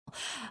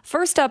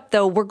First up,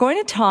 though, we're going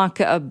to talk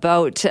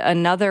about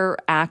another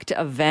act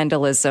of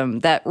vandalism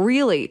that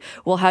really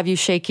will have you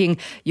shaking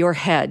your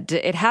head.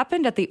 It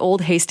happened at the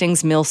old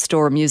Hastings Mill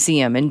Store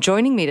Museum. And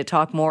joining me to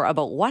talk more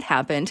about what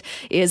happened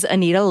is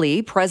Anita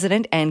Lee,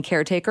 president and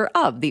caretaker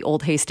of the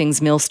old Hastings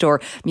Mill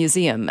Store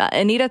Museum.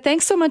 Anita,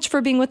 thanks so much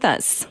for being with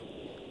us.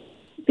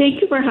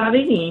 Thank you for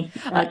having me,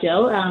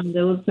 Jill. It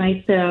was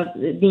nice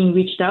being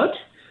reached out.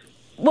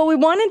 Well, we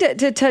wanted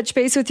to touch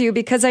base with you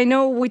because I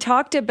know we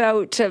talked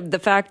about the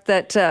fact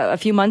that a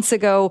few months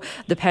ago,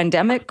 the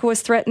pandemic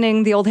was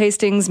threatening the old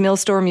Hastings Mill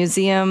Store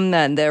Museum,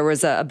 and there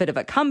was a bit of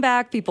a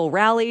comeback. People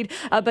rallied,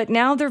 but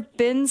now there have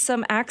been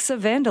some acts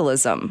of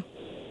vandalism.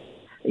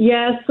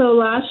 Yeah, so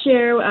last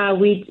year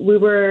we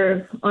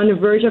were on the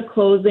verge of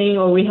closing,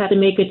 or we had to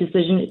make a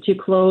decision to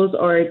close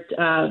or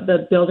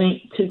the building,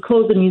 to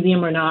close the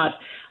museum or not.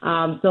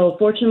 So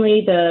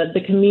fortunately,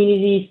 the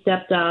community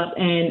stepped up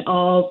and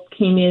all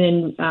came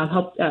in and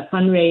helped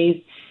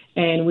fundraise,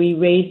 and we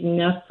raised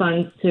enough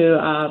funds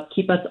to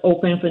keep us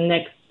open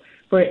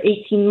for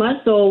 18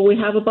 months. So we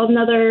have about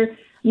another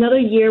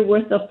year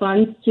worth of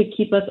funds to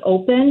keep us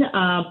open.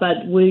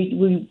 But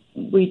we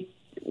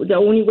the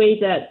only way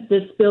that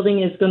this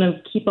building is going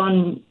to keep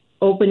on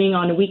opening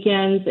on the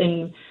weekends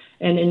and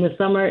in the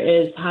summer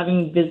is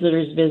having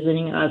visitors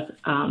visiting us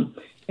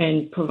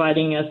and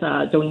providing us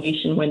a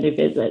donation when they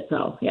visit.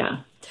 So,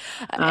 yeah.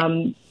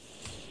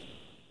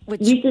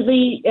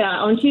 Recently,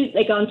 on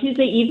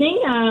Tuesday evening,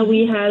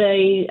 we had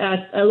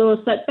a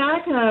little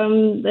setback.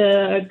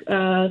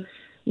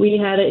 We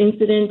had an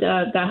incident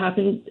that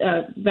happened.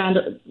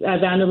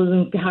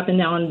 Vandalism happened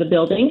now in the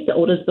building, the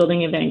oldest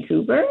building in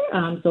Vancouver.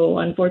 So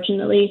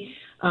unfortunately,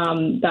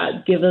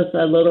 that gives us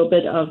a little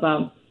bit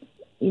of.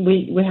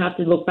 We have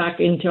to look back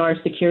into our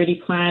security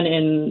plan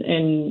and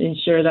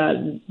ensure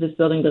that this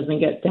building doesn't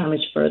get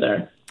damaged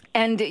further.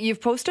 And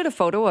you've posted a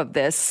photo of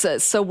this.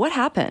 So what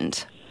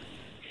happened?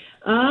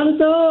 So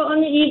on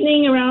the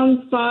evening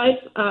around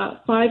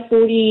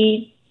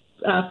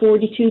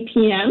 5:42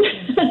 p.m.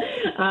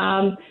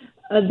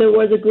 There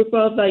was a group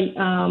of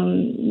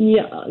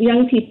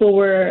young people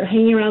were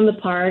hanging around the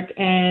park,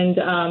 and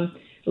a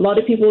lot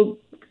of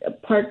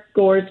park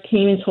goers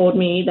came and told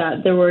me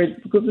that there were a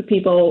group of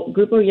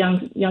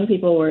young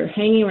people were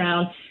hanging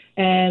around,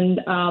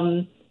 and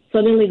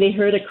suddenly they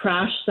heard a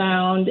crash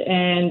sound,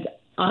 and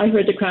I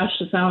heard the crash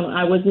sound.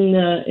 I was in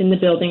the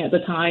building at the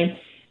time,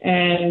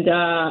 and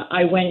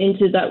I went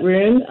into that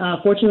room.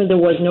 Fortunately, there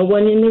was no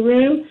one in the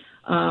room,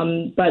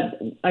 but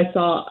I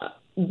saw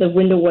the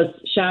window was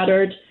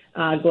shattered.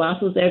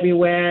 Glass was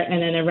everywhere,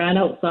 and then I ran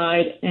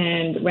outside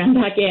and ran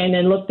back in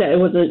and looked at it.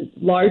 Was a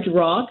large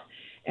rock,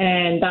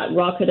 and that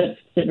rock could have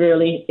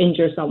severely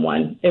injured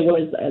someone. It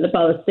was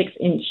about a 6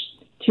 inch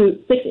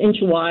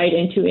wide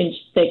and 2 inch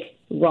thick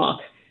rock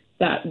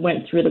that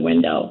went through the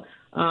window.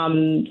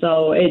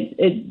 So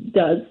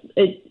it's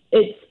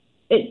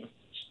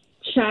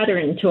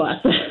shattering to us,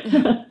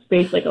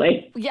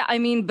 basically. Yeah, I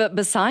mean, but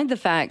beside the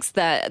fact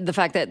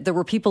that there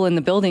were people in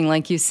the building,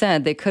 like you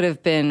said, they could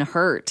have been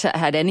hurt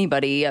had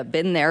anybody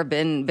been there,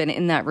 been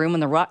in that room when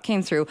the rock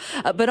came through.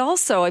 But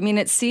also, I mean,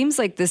 it seems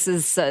like this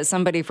is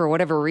somebody, for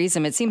whatever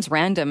reason, it seems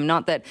random.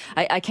 Not that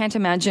I can't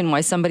imagine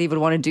why somebody would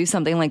want to do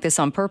something like this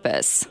on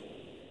purpose.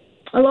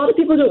 A lot of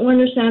people don't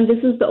understand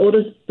this is the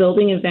oldest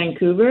building in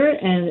Vancouver,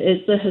 and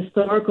it's a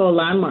historical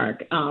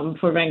landmark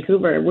for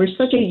Vancouver. We're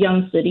such a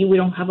young city. We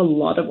don't have a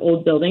lot of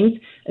old buildings,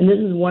 and this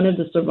is one of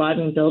the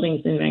surviving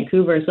buildings in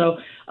Vancouver. So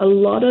a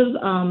lot of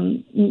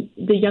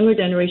the younger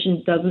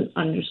generation doesn't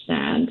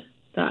understand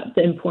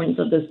the importance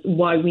of this,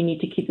 why we need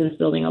to keep this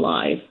building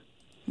alive.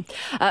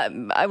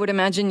 I would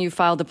imagine you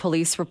filed a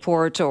police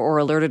report or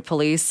alerted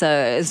police.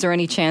 Is there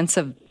any chance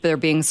of there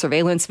being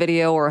surveillance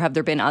video, or have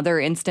there been other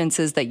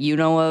instances that you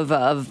know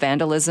of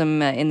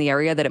vandalism in the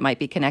area that it might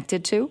be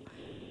connected to?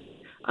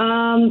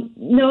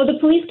 No, the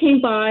police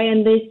came by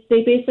and they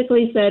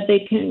basically said they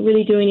can't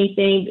really do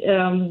anything.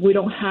 We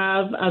don't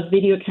have a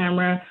video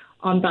camera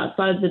on that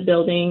side of the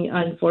building,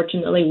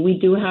 unfortunately. We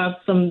do have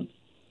some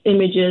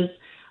images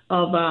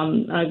of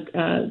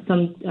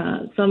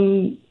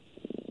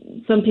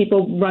some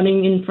people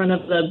running in front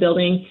of the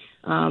building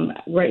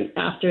right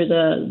after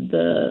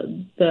the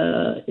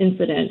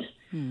incident.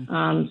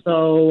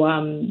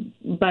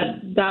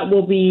 But that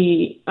will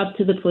be up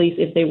to the police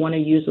if they want to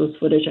use those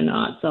footage or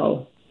not.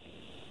 So,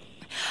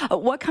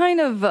 what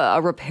kind of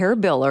a repair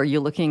bill are you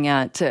looking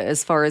at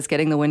as far as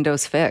getting the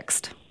windows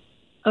fixed?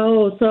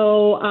 Oh,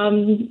 so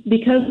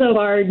because of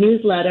our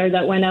newsletter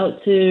that went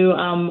out to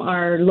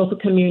our local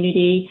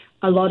community,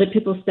 a lot of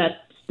people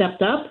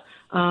stepped up.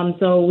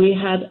 So we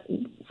had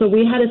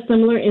a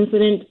similar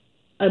incident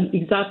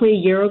exactly a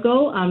year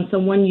ago.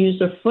 Someone used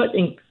their foot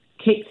and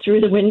kicked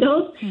through the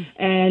windows,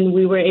 and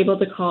we were able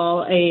to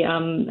call a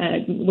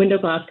window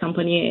glass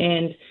company.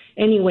 And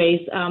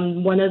anyways,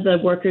 one of the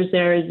workers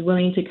there is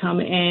willing to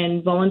come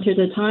and volunteer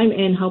the time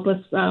and help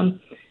us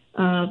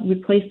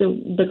replace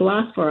the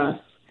glass for us.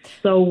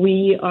 So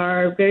we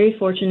are very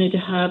fortunate to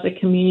have a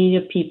community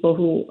of people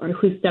who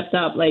stepped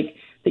up. Like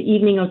the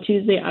evening of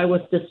Tuesday, I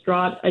was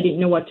distraught. I didn't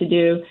know what to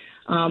do.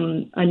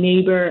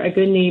 A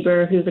good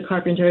neighbor who's a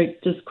carpenter,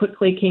 just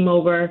quickly came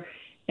over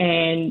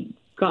and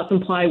got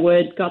some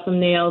plywood, got some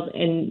nails,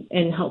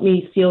 and helped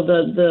me seal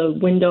the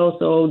window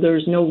so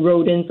there's no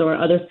rodents or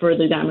other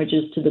further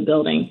damages to the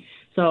building.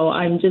 So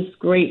I'm just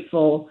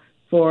grateful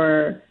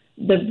for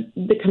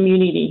the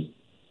community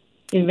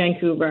in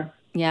Vancouver.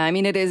 Yeah, I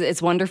mean,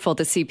 it's wonderful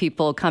to see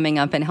people coming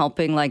up and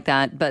helping like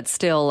that, but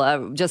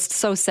still just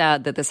so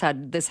sad that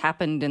this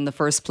happened in the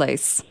first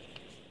place.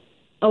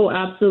 Oh,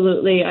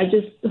 absolutely. I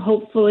just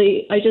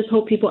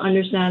hope people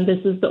understand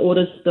this is the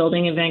oldest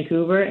building in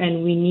Vancouver,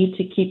 and we need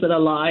to keep it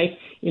alive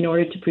in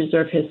order to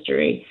preserve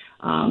history,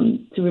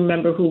 to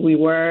remember who we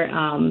were,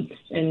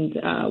 and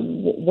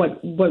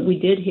what we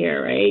did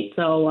here, right?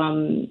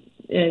 So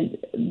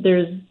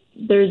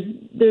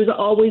there's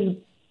always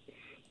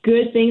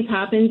good things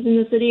happens in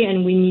the city,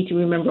 and we need to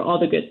remember all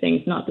the good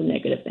things, not the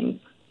negative things.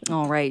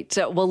 All right.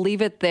 We'll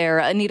leave it there.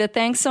 Anita,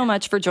 thanks so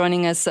much for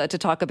joining us to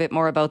talk a bit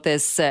more about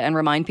this and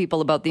remind people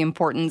about the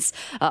importance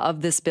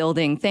of this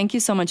building. Thank you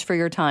so much for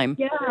your time.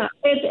 Yeah.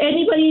 If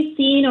anybody's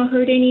seen or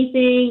heard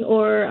anything,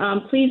 or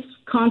please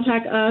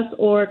contact us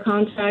or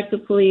contact the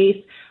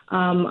police.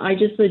 I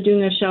just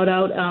doing a shout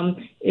out.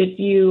 If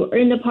you are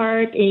in the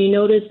park and you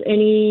notice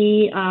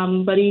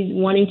anybody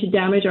wanting to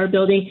damage our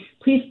building,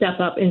 please step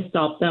up and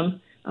stop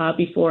them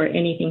before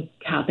anything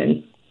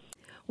happens.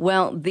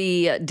 Well,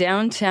 the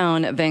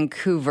Downtown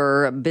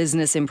Vancouver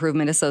Business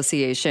Improvement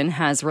Association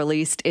has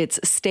released its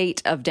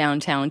State of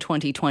Downtown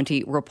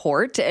 2020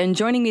 report. And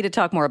joining me to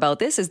talk more about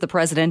this is the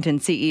president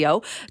and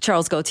CEO,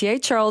 Charles Gauthier.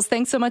 Charles,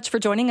 thanks so much for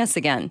joining us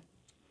again.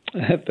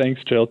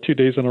 Thanks, Jill. 2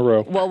 days in a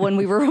row. Well, when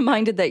we were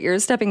reminded that you're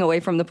stepping away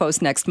from the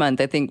post next month,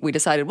 I think we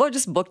decided, well,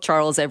 just book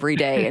Charles every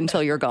day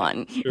until you're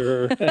gone.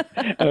 Sure.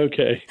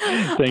 Okay.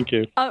 Thank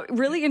you.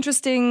 Really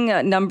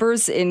interesting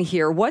numbers in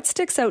here. What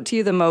sticks out to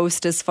you the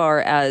most as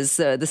far as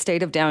the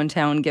state of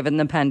downtown given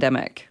the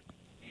pandemic?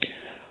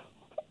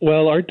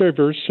 Well, our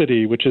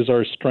diversity, which is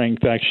our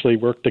strength, actually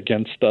worked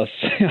against us,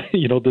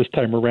 this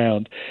time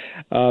around,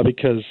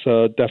 because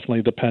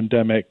definitely the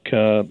pandemic,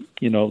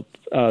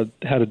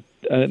 had a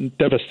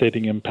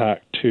devastating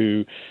impact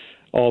to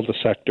all the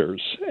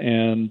sectors.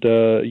 And,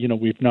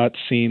 we've not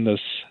seen this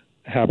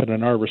happen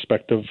in our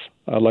respective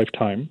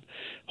lifetime,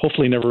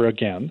 hopefully never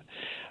again.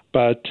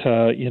 But,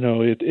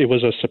 it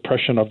was a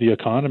suppression of the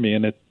economy,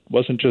 and it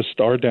wasn't just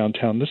our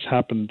downtown. This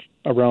happened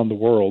around the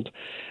world.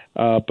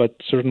 But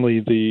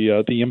certainly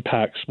the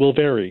impacts will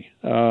vary.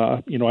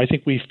 I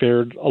think we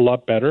fared a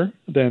lot better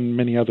than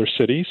many other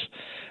cities.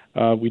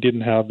 We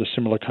didn't have the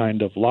similar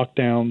kind of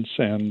lockdowns,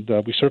 and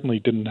we certainly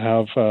didn't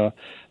have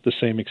the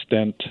same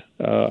extent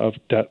of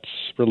deaths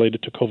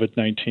related to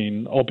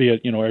COVID-19,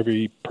 albeit,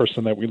 every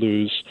person that we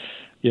lose,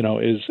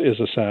 is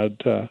a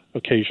sad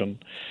occasion.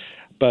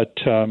 But,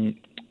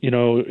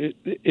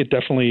 it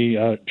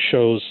definitely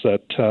shows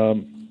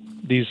that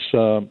these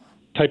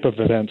type of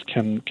events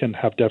can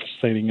have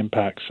devastating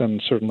impacts,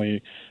 and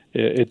certainly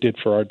it did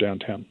for our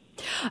downtown.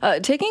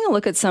 Taking a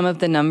look at some of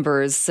the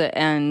numbers,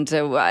 and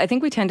I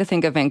think we tend to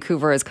think of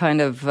Vancouver as kind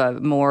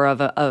of more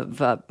of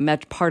a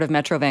part of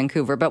Metro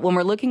Vancouver. But when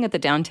we're looking at the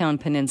downtown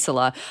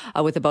peninsula,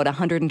 with about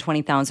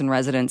 120,000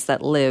 residents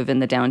that live in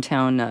the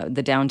downtown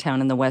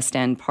and the West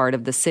End part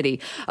of the city.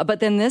 But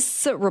then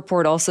this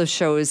report also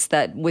shows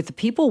that with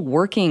people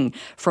working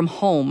from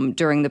home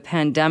during the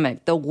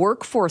pandemic, the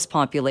workforce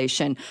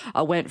population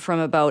went from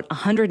about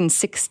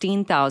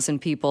 116,000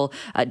 people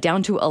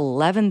down to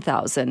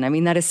 11,000. I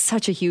mean, that is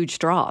such a huge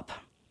drop.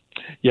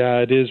 Yeah,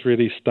 it is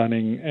really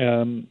stunning.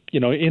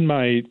 In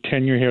my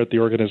tenure here at the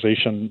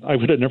organization, I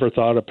would have never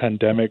thought a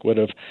pandemic would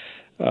have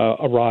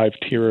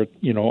arrived here,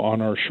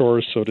 on our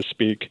shores, so to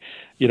speak.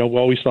 We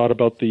always thought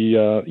about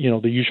the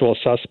usual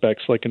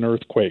suspects like an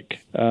earthquake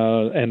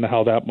and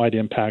how that might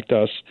impact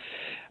us.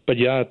 But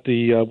yeah,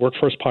 the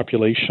workforce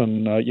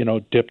population,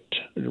 dipped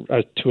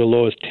to a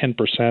low as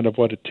 10% of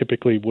what it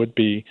typically would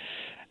be.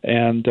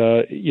 And,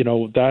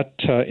 that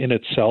in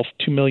itself,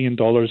 $2 million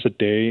a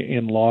day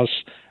in lost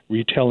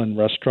retail and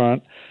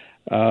restaurant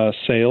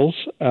sales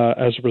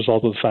as a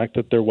result of the fact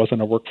that there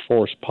wasn't a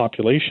workforce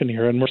population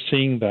here. And we're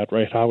seeing that,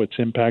 right, how it's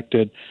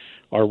impacted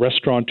our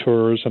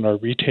restaurateurs and our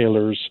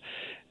retailers,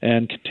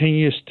 and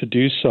continues to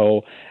do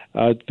so.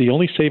 The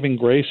only saving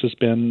grace has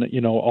been,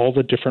 all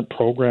the different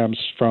programs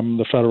from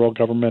the federal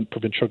government,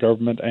 provincial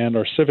government, and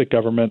our civic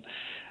government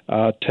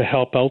to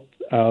help out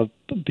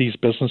these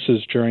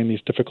businesses during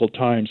these difficult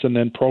times. And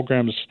then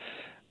programs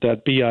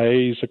that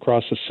BIAs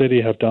across the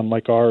city have done,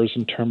 like ours,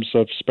 in terms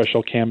of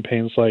special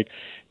campaigns like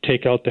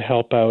Take Out to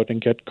Help Out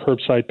and get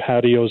curbside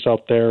patios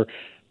out there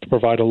to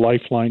provide a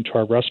lifeline to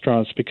our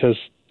restaurants, because,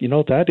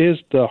 that is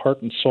the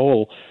heart and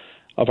soul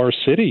of our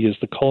city, is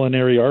the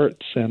culinary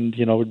arts. And,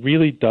 it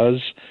really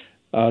does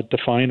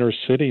define our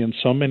city in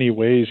so many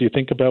ways. You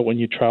think about when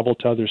you travel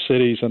to other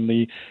cities and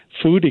the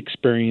food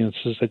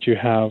experiences that you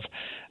have,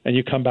 and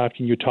you come back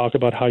and you talk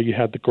about how you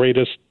had the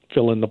greatest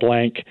fill in the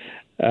blank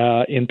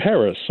in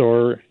Paris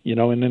or,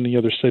 in any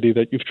other city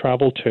that you've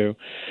traveled to.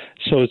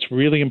 So it's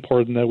really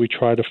important that we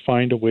try to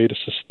find a way to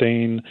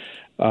sustain,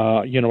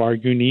 our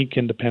unique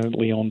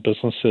independently owned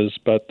businesses.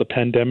 But the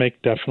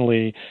pandemic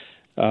definitely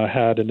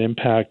had an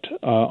impact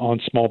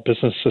on small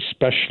business,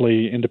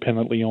 especially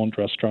independently owned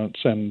restaurants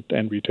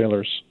and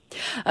retailers.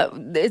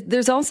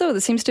 There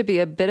seems to be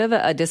a bit of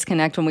a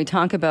disconnect when we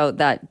talk about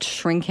that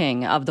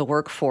shrinking of the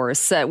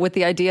workforce with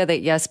the idea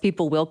that, yes,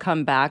 people will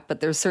come back,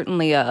 but there's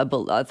certainly a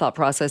thought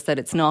process that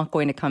it's not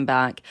going to come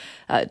back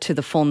to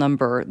the full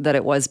number that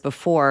it was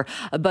before.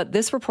 But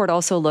this report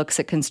also looks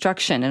at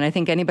construction. And I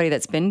think anybody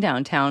that's been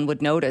downtown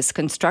would notice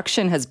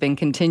construction has been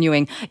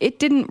continuing. It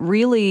didn't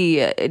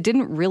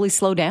really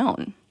slow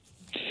down.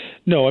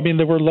 No, I mean,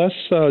 there were less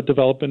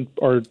development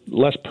or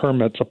less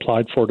permits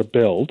applied for to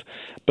build,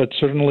 but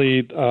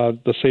certainly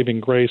the saving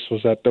grace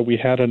was that we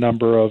had a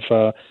number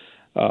of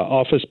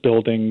office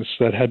buildings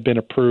that had been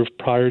approved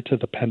prior to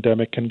the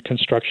pandemic and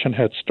construction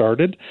had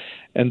started,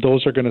 and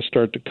those are going to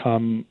start to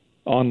come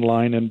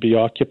online and be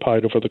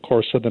occupied over the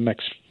course of the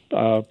next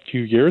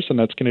few years, and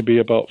that's going to be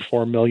about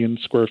 4 million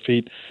square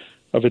feet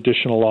of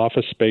additional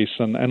office space,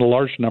 and a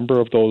large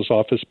number of those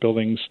office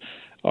buildings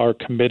are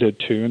committed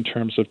to in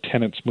terms of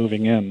tenants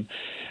moving in.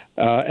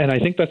 And I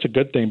think that's a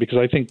good thing because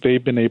I think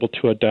they've been able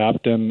to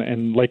adapt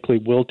and likely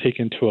will take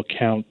into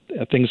account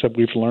things that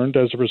we've learned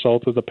as a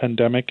result of the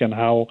pandemic and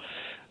how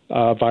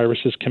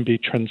viruses can be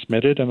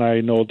transmitted. And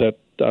I know that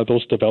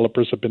those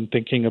developers have been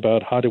thinking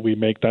about how do we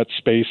make that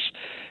space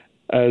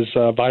as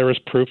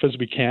virus-proof as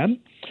we can.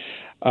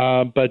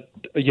 But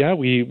yeah,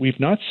 we've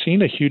not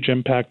seen a huge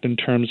impact in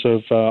terms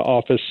of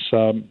office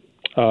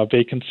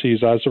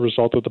vacancies as a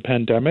result of the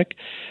pandemic.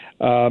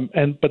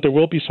 But there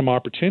will be some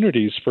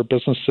opportunities for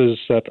businesses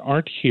that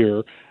aren't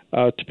here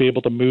to be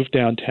able to move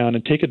downtown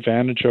and take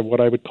advantage of what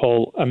I would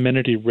call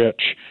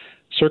amenity-rich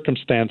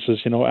circumstances,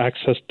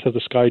 access to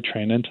the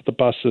SkyTrain, into the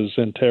buses,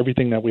 and to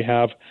everything that we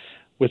have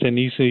within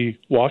easy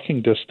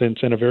walking distance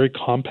in a very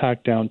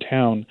compact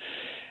downtown.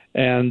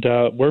 And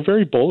we're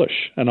very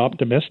bullish and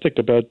optimistic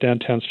about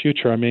downtown's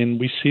future. I mean,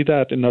 we see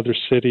that in other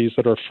cities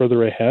that are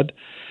further ahead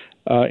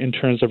in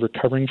terms of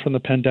recovering from the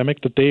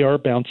pandemic, that they are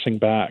bouncing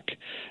back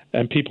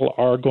and people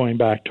are going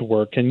back to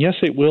work. And yes,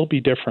 it will be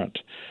different,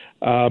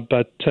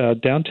 but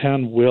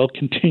downtown will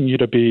continue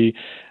to be,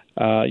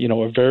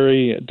 a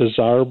very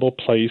desirable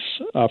place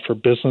for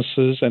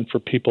businesses and for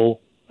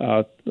people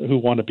who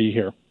want to be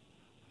here.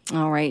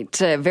 All right.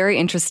 Very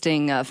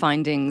interesting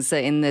findings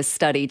in this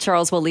study.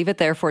 Charles, we'll leave it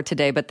there for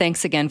today, but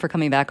thanks again for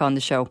coming back on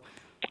the show.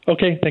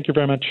 Okay. Thank you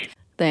very much.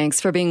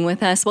 Thanks for being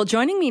with us. Well,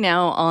 joining me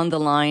now on the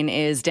line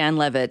is Dan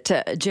Levitt,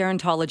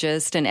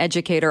 gerontologist and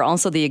educator,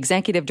 also the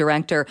executive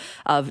director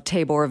of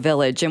Tabor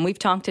Village. And we've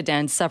talked to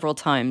Dan several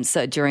times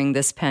during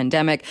this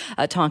pandemic,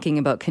 talking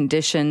about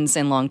conditions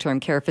in long-term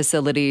care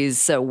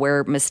facilities,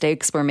 where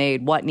mistakes were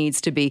made, what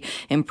needs to be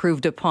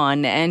improved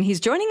upon. And he's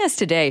joining us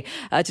today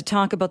to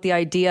talk about the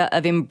idea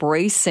of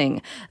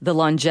embracing the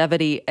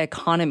longevity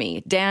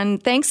economy. Dan,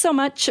 thanks so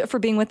much for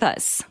being with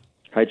us.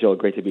 Hi, Jill.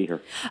 Great to be here.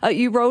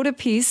 You wrote a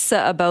piece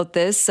about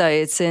this.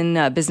 It's in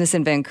Business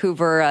in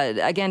Vancouver.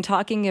 Again,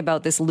 talking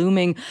about this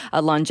looming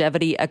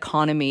longevity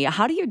economy.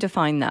 How do you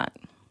define that?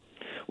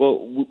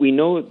 Well, we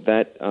know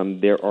that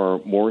there are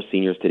more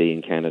seniors today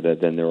in Canada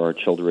than there are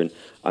children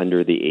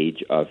under the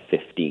age of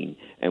 15.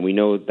 And we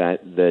know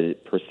that the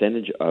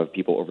percentage of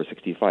people over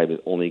 65 is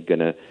only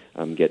going to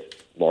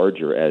get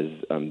larger as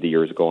the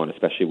years go on,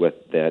 especially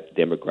with that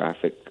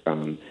demographic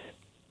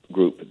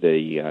group,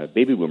 the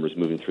baby boomers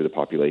moving through the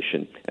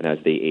population and as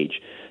they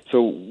age.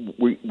 So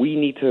we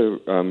need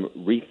to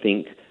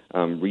rethink,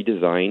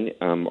 redesign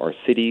our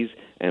cities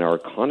and our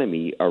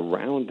economy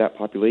around that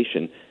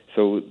population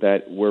so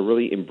that we're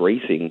really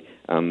embracing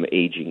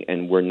aging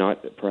and we're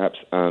not perhaps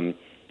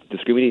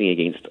discriminating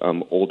against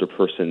older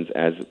persons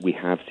as we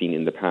have seen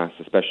in the past,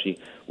 especially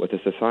with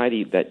a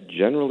society that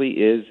generally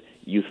is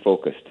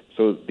youth-focused.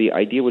 So the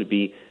idea would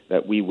be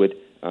that we would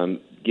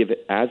give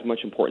as much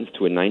importance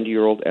to a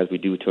 90-year-old as we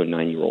do to a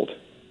 9-year-old.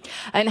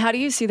 And how do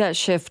you see that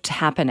shift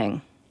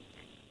happening?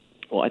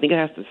 Well, I think it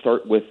has to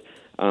start with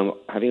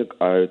having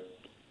an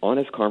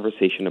honest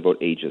conversation about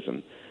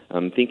ageism,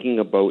 thinking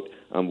about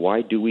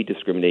why do we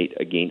discriminate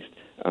against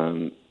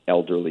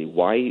elderly?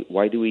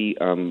 Why do we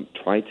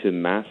try to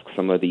mask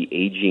some of the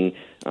aging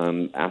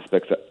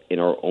aspects in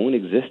our own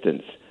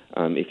existence?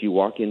 If you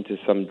walk into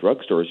some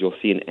drugstores, you'll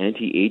see an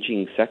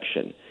anti-aging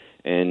section,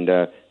 and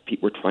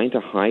we're trying to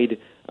hide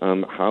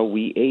how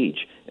we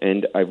age.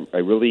 And I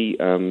really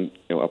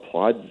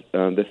applaud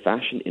the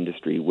fashion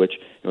industry, which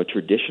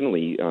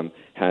traditionally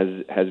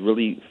has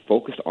really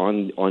focused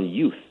on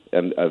youth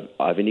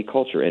of any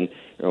culture. And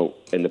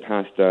in the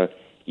past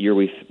year,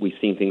 we've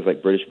seen things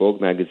like British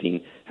Vogue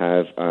magazine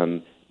have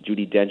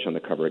Judi Dench on the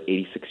cover at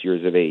 86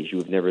 years of age. You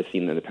have never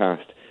seen in the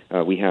past.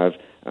 We have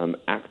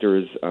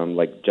actors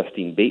like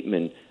Justine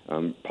Bateman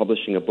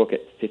publishing a book at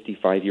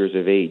 55 years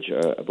of age,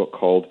 a book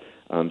called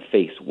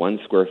Face, 1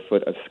 Square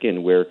Foot of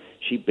Skin, where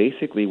she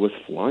basically was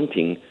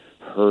flaunting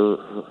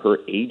her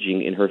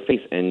aging in her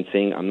face and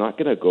saying, I'm not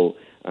going to go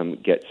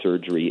get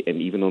surgery,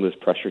 and even though there's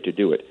pressure to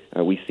do it.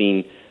 We've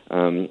seen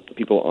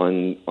people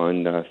on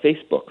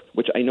Facebook,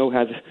 which I know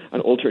has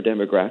an older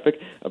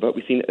demographic, but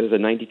we've seen there's a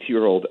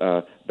 92-year-old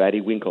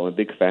Batty Winkle, a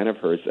big fan of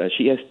hers.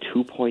 She has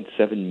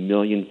 2.7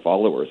 million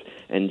followers,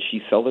 and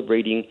she's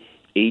celebrating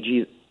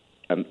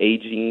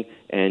aging,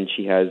 and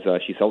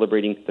she's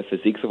celebrating the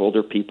physiques of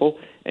older people,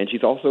 and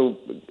she's also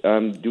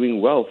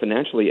doing well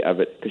financially of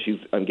it because she's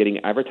getting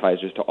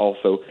advertisers to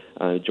also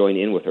join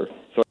in with her.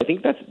 So I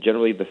think that's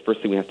generally the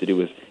first thing we have to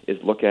do is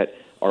look at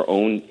our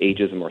own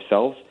ageism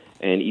ourselves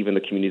and even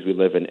the communities we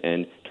live in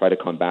and try to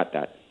combat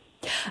that.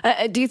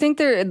 Do you think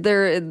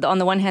they're on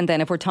the one hand, then,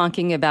 if we're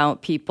talking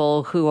about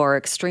people who are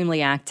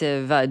extremely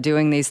active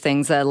doing these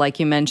things, like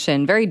you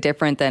mentioned, very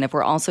different than if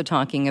we're also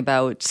talking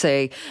about,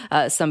 say,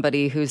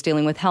 somebody who's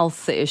dealing with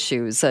health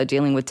issues,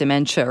 dealing with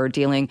dementia, or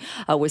dealing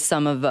with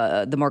some of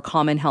the more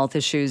common health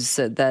issues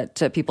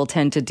that people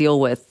tend to deal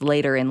with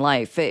later in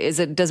life?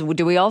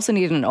 Do we also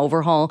need an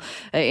overhaul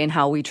in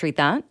how we treat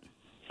that?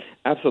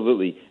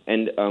 Absolutely.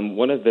 And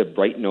one of the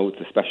bright notes,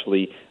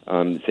 especially,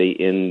 say,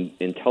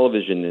 in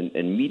television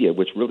and media,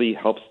 which really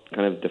helps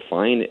kind of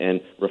define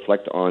and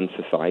reflect on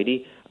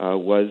society,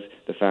 was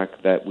the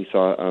fact that we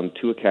saw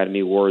 2 Academy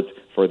Awards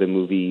for the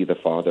movie The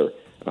Father.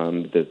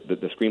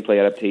 The screenplay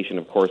adaptation,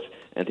 of course,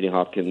 Anthony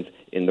Hopkins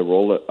in the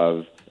role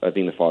of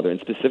being the father. And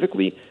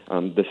specifically,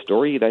 the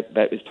story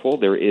that is told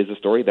there is a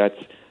story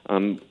that's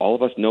all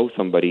of us know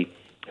somebody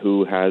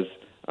who has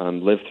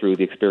lived through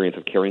the experience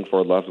of caring for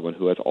a loved one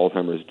who has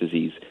Alzheimer's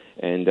disease,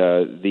 and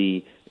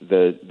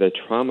the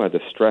trauma,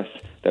 the stress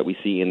that we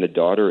see in the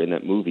daughter in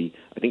that movie.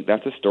 I think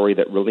that's a story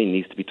that really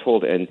needs to be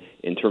told. And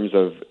in terms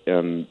of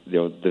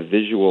the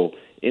visual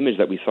image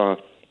that we saw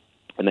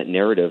in that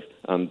narrative,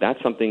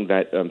 that's something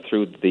that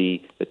through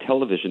the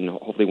television,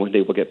 hopefully one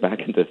day we'll get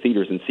back into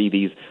theaters and see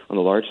these on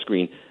the large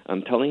screen.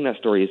 Telling that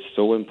story is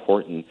so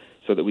important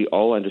so that we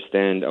all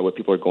understand what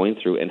people are going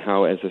through and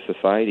how, as a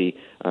society,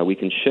 we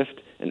can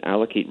shift and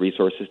allocate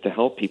resources to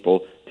help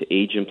people to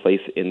age in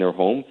place in their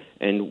home.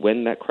 And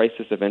when that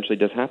crisis eventually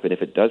does happen,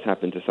 if it does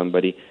happen to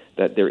somebody,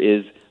 that there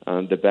is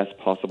the best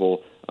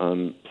possible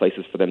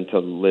places for them to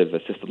live,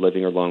 assisted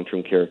living or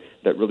long-term care,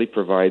 that really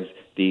provides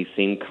the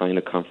same kind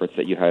of comforts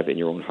that you have in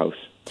your own house.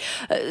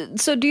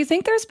 So do you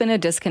think there's been a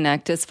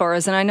disconnect as far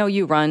as, and I know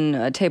you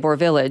run Tabor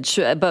Village,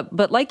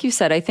 but like you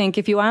said, I think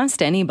if you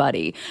asked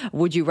anybody,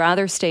 would you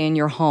rather stay in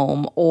your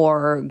home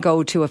or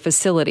go to a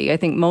facility? I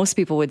think most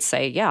people would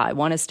say, yeah, I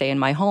want to stay in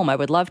my home. I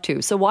would love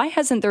to. So why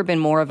hasn't there been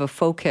more of a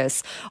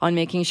focus on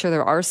making sure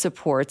there are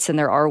supports and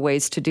there are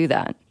ways to do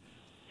that?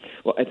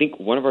 Well, I think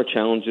one of our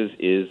challenges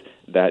is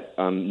that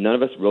none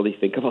of us really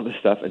think about this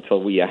stuff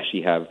until we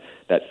actually have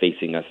that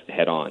facing us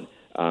head on.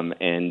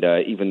 And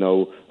even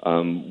though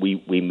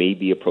we may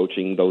be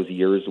approaching those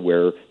years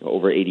where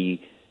over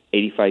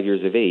 85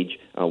 years of age,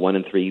 1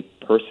 in 3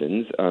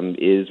 persons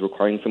is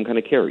requiring some kind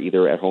of care,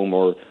 either at home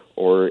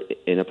or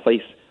in a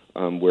place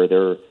where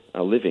they're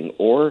living.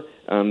 Or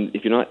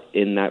if you're not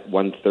in that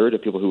 1/3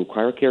 of people who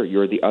require care,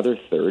 you're the other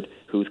third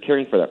who's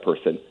caring for that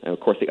person. And of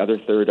course, the other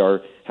third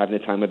are having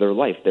the time of their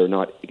life. They're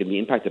not going to be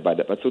impacted by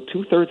that. But so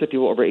 2/3 of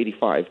people over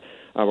 85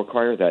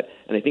 require that.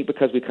 And I think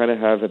because we kind of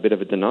have a bit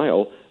of a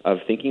denial of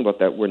thinking about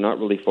that, we're not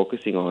really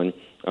focusing on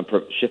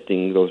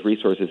shifting those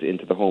resources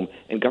into the home.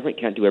 And government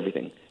can't do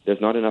everything.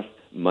 There's not enough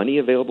money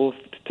available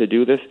to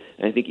do this.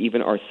 And I think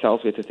even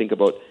ourselves, we have to think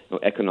about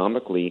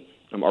economically,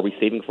 are we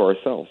saving for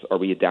ourselves? Are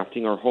we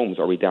adapting our homes?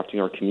 Are we adapting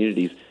our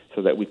communities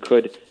so that we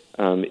could,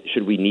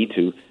 should we need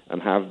to,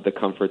 have the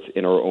comforts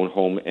in our own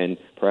home and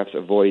perhaps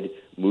avoid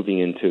moving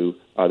into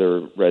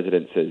other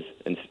residences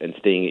and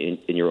staying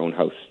in your own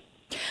house?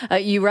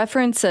 You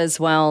reference as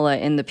well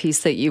in the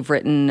piece that you've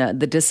written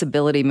the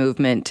disability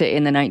movement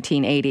in the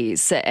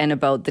 1980s and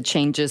about the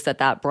changes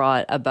that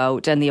brought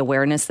about and the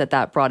awareness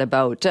that brought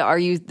about. Are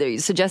you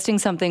suggesting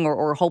something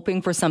or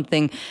hoping for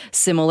something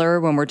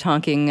similar when we're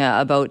talking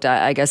about,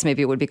 I guess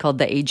maybe it would be called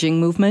the aging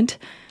movement?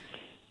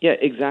 Yeah,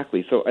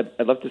 exactly. So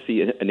I'd love to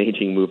see an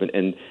aging movement.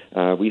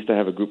 And we used to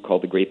have a group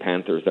called the Grey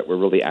Panthers that were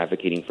really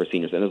advocating for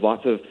seniors. And there's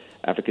lots of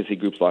advocacy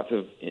groups, lots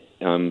of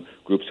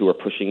groups who are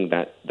pushing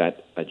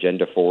that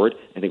agenda forward.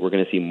 I think we're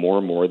going to see more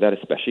and more of that,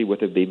 especially with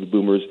the baby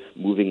boomers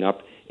moving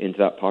up into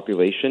that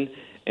population.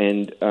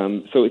 And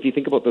so if you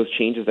think about those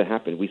changes that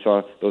happened, we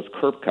saw those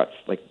curb cuts.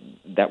 Like,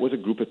 that was a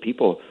group of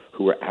people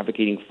who were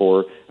advocating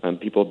for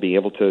people being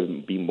able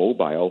to be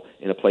mobile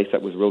in a place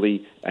that was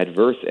really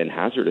adverse and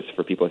hazardous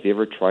for people. If you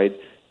ever tried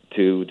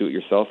to do it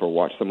yourself or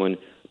watch someone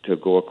to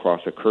go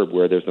across a curb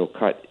where there's no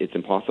cut, it's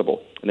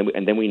impossible.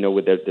 And then we know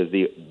that there's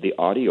the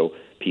audio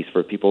piece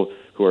for people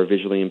who are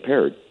visually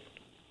impaired.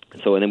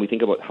 So, and then we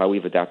think about how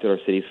we've adapted our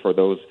cities for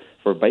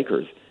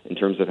bikers in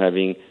terms of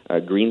having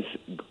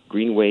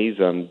greenways,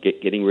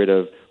 getting rid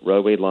of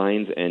railway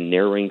lines and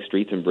narrowing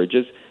streets and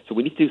bridges. So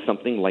we need to do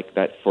something like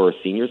that for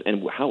seniors.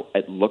 And how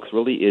it looks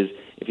really is,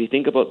 if you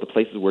think about the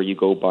places where you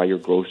go buy your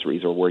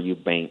groceries or where you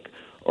bank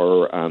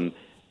or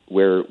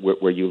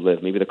where you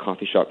live, maybe the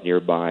coffee shop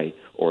nearby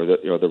or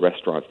the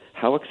restaurants,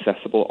 how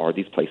accessible are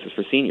these places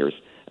for seniors?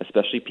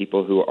 especially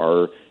people who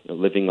are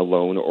living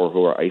alone or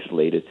who are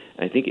isolated.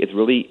 And I think it's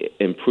really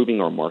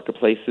improving our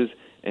marketplaces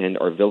and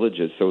our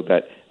villages so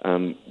that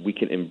we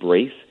can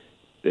embrace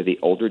the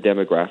older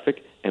demographic,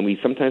 and we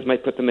sometimes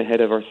might put them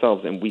ahead of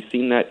ourselves. And we've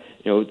seen that,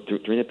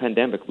 during the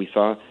pandemic, we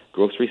saw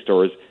grocery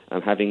stores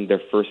having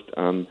their first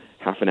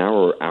half an hour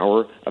or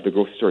hour of the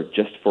grocery store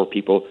just for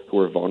people who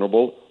are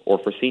vulnerable or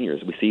for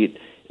seniors. We see it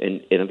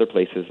in other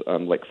places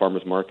like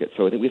farmers markets.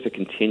 So I think we have to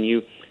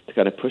continue to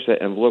kind of push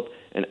that envelope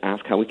and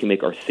ask how we can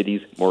make our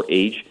cities more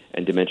age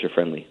and dementia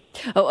friendly.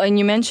 Oh, and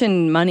you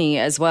mentioned money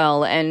as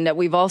well. And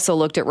we've also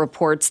looked at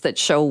reports that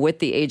show with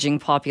the aging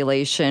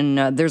population,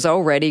 there's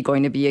already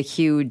going to be a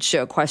huge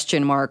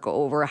question mark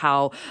over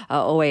how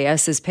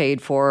OAS is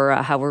paid for,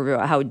 how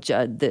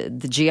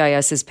the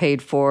GIS is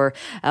paid for,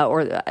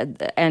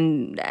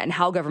 and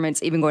how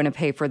government's even going to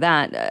pay for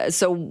that.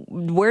 So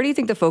where do you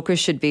think the focus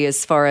should be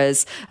as far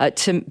as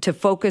to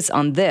focus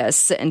on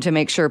this and to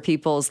make sure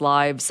people's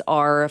lives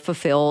are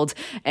fulfilled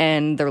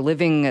and they're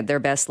living their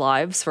best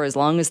lives for as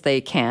long as they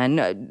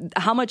can?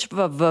 How much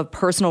of a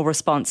personal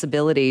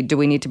responsibility do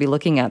we need to be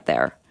looking at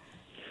there?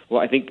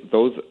 Well, I think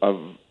those of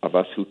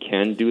us who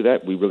can do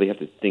that, we really have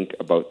to think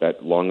about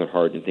that long and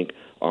hard and think,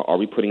 are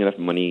we putting enough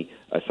money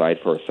aside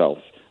for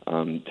ourselves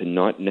to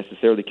not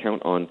necessarily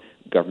count on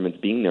governments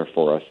being there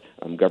for us?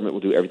 Government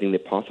will do everything they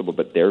possible,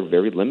 but they're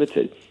very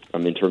limited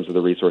in terms of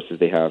the resources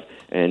they have.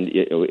 And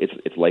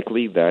it's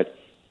likely that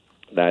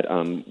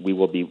we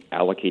will be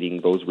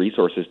allocating those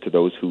resources to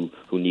those who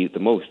need it the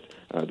most,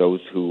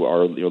 those who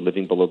are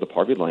living below the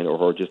poverty line or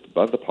who are just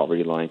above the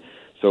poverty line.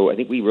 So I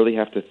think we really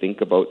have to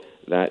think about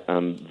that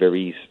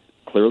very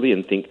clearly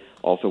and think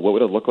also what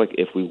would it look like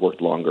if we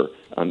worked longer,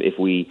 if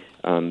we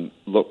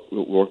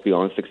work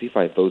beyond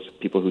 65, those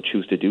people who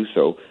choose to do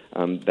so,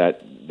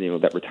 that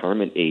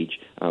retirement age,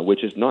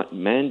 which is not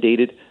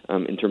mandated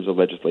in terms of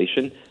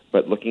legislation,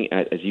 but looking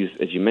at, as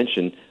you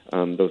mentioned,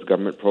 those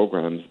government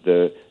programs,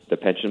 the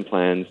pension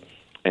plans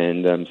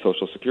and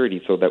Social Security,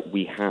 so that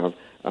we have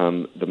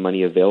the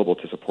money available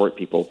to support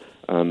people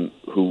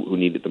who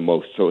need it the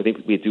most. So I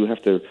think we do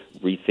have to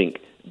rethink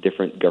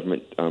different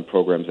government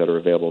programs that are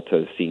available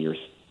to seniors.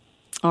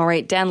 All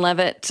right, Dan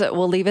Levitt,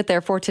 we'll leave it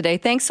there for today.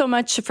 Thanks so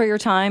much for your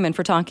time and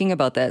for talking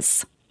about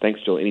this.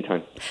 Thanks, Jill.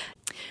 Anytime.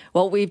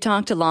 Well, we've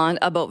talked a lot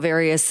about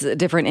various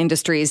different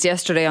industries.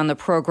 Yesterday on the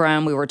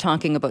program, we were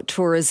talking about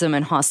tourism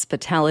and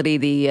hospitality.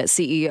 The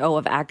CEO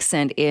of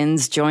Accent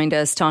Inns joined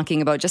us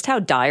talking about just how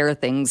dire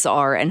things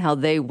are and how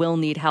they will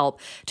need help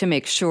to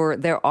make sure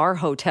there are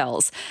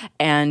hotels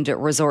and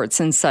resorts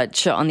and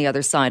such on the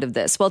other side of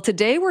this. Well,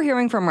 today we're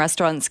hearing from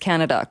Restaurants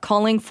Canada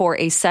calling for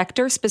a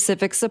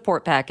sector-specific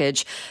support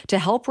package to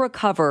help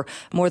recover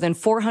more than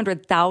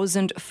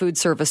 400,000 food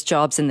service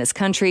jobs in this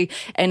country.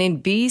 And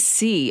in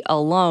BC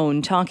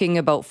alone, talking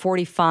about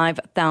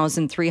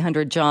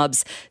 45,300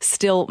 jobs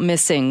still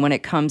missing when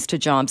it comes to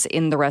jobs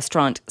in the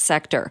restaurant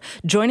sector.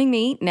 Joining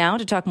me now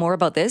to talk more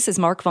about this is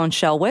Mark von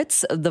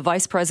Schellwitz, the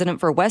Vice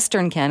President for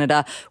Western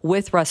Canada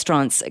with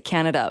Restaurants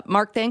Canada.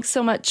 Mark, thanks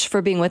so much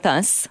for being with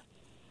us.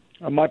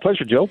 My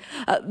pleasure, Jill.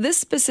 This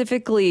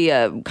specifically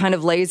kind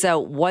of lays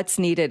out what's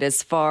needed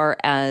as far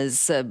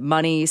as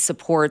money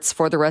supports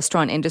for the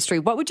restaurant industry.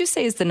 What would you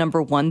say is the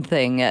number one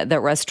thing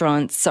that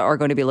restaurants are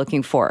going to be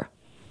looking for?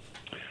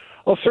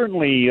 Well,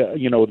 certainly,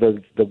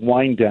 the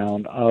wind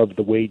down of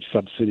the wage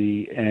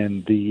subsidy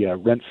and the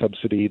rent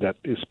subsidy that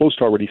is supposed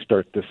to already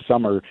start this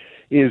summer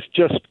is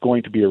just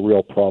going to be a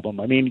real problem.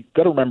 I mean, you've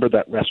got to remember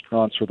that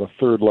restaurants are the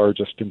third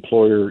largest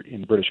employer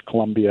in British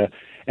Columbia,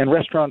 and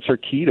restaurants are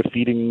key to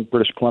feeding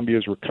British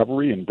Columbia's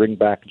recovery and bring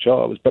back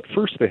jobs. But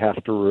first, they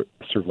have to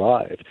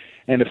survive.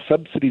 And if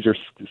subsidies are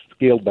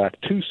scaled back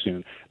too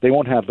soon, they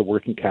won't have the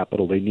working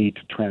capital they need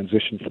to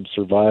transition from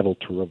survival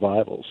to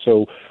revival.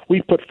 So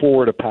we've put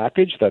forward a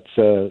package that's,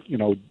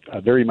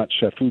 very much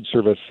food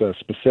service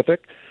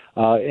specific.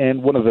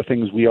 And one of the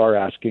things we are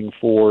asking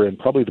for, and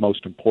probably the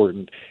most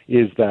important,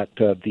 is that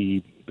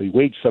the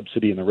wage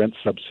subsidy and the rent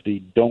subsidy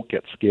don't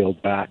get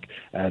scaled back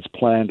as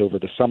planned over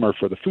the summer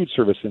for the food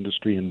service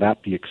industry, and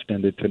that be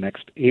extended to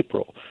next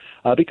April.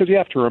 Because you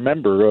have to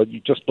remember,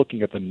 just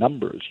looking at the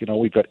numbers,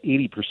 we've got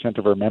 80%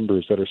 of our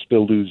members that are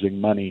still losing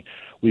money.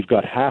 We've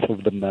got half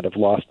of them that have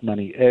lost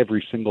money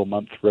every single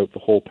month throughout the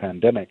whole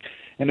pandemic.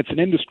 And it's an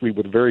industry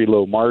with very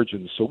low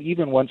margins. So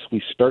even once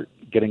we start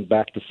getting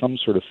back to some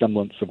sort of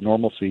semblance of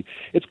normalcy,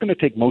 it's going to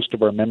take most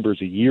of our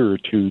members a year or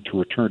two to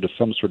return to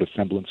some sort of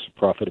semblance of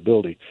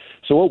profitability.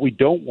 So what we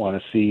don't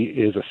want to see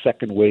is a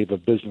second wave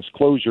of business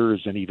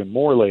closures and even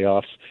more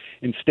layoffs.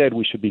 Instead,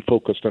 we should be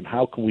focused on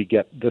how can we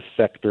get this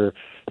sector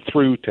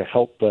through to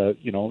help,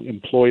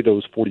 employ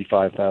those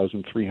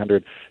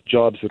 45,300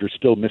 jobs that are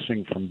still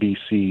missing from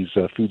BC's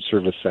food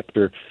service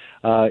sector.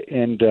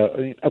 And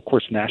of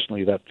course,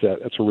 nationally, that's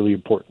a really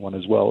important one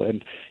as well.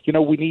 And,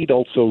 we need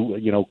also,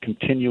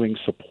 continuing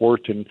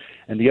support. And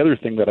the other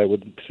thing that I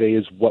would say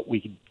is what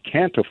we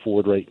can't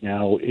afford right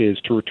now is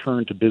to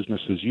return to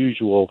business as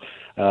usual,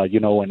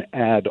 and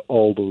add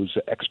all those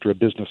extra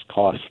business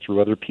costs through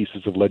other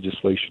pieces of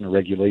legislation or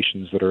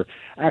regulations that are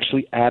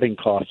actually adding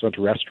costs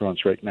onto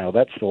restaurants right now.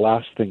 That's the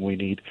last thing we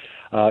need.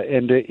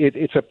 And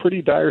it's a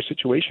pretty dire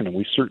situation, and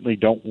we certainly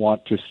don't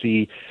want to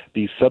see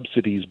these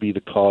subsidies be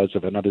the cause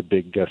of another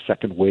big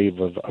second wave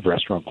of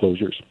restaurant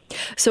closures.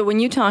 So when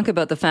you talk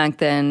about the fact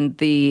then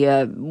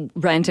the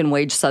rent and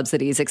wage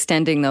subsidies,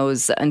 extending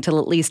those until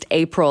at least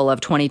April of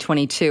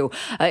 2022,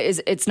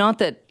 it's not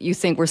that you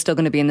think we're still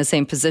going to be in the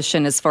same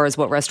position as far as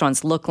what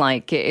restaurants look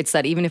like. It's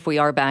that even if we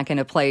are back in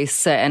a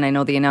place, and I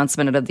know the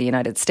announcement of the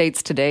United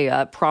States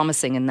today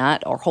promising in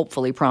that, or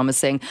hopefully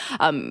promising,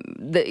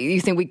 you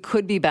think we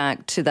could be back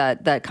to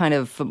that kind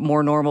of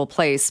more normal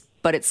place,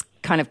 but it's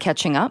kind of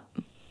catching up?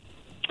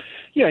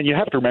 Yeah, and you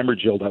have to remember,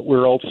 Jill, that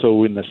we're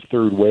also in this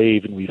third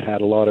wave, and we've had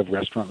a lot of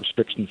restaurant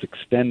restrictions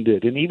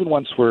extended. And even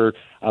once we're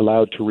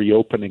allowed to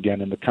reopen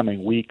again in the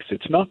coming weeks,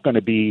 it's not going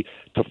to be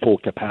to full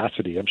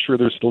capacity. I'm sure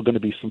there's still going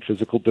to be some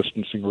physical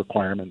distancing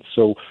requirements.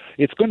 So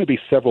it's going to be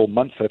several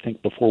months, I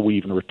think, before we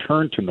even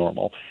return to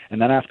normal.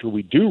 And then after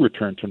we do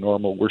return to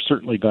normal, we're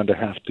certainly going to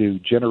have to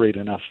generate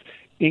enough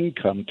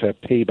income to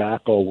pay back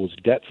all those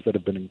debts that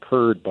have been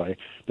incurred by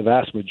the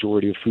vast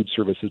majority of food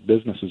services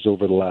businesses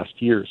over the last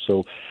year.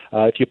 So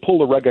if you pull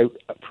the rug out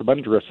from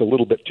under us a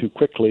little bit too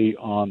quickly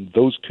on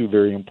those two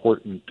very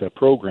important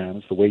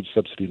programs, the wage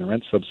subsidy and the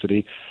rent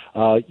subsidy,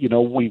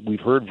 we've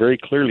heard very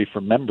clearly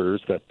from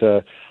members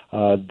that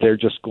they're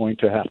just going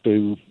to have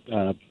to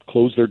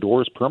close their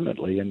doors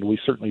permanently, and we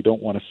certainly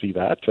don't want to see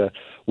that.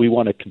 We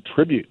want to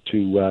contribute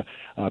to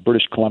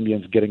British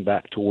Columbians getting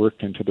back to work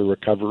and to the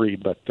recovery,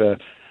 but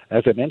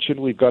as I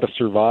mentioned, we've got to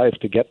survive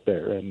to get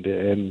there, and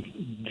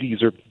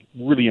these are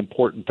really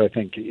important, I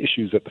think,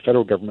 issues that the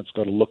federal government's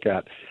got to look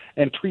at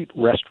and treat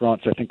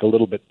restaurants, I think, a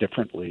little bit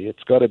differently.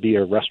 It's got to be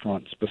a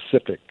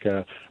restaurant-specific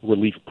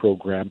relief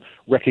program,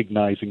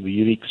 recognizing the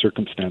unique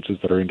circumstances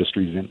that our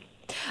industry is in.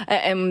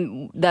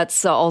 And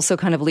that's also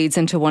kind of leads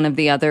into one of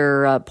the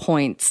other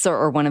points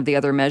or one of the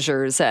other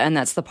measures, and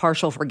that's the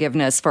partial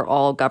forgiveness for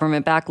all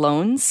government-backed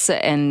loans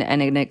and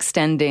an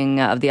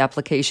extending of the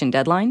application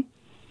deadline.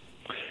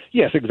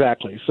 Yes,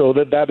 exactly. So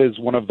that is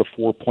one of the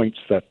 4 points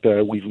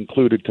that we've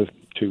included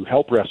to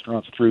help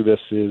restaurants through this.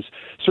 Is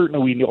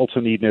certainly we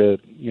also need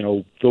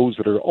those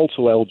that are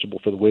also eligible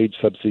for the wage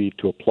subsidy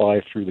to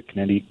apply through the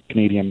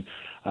Canadian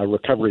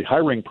recovery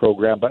hiring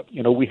program, but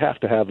we have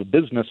to have a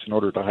business in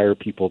order to hire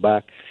people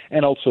back,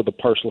 and also the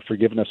partial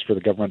forgiveness for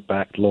the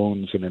government-backed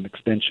loans and an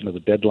extension of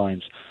the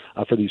deadlines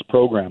for these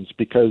programs,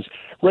 because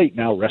right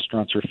now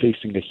restaurants are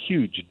facing a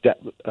huge debt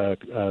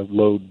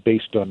load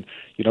based on,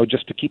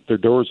 just to keep their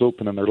doors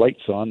open and their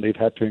lights on, they've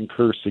had to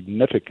incur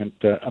significant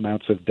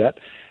amounts of debt,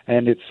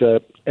 and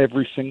it's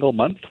every single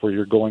month where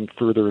you're going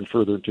further and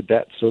further into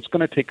debt. So it's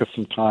going to take us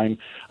some time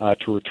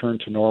to return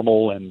to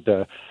normal, and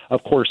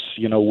of course,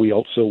 we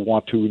also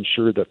want to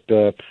ensure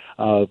that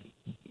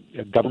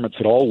governments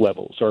at all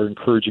levels are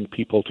encouraging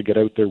people to get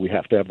out there. We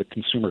have to have the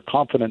consumer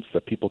confidence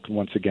that people can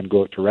once again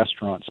go out to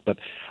restaurants. But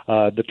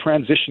the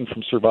transition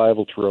from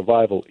survival to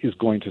revival is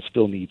going to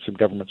still need some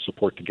government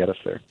support to get us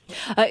there.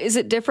 Is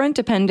it different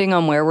depending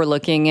on where we're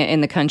looking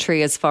in the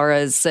country, as far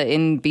as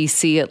in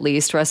BC at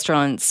least,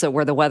 restaurants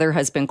where the weather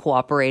has been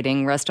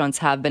cooperating, restaurants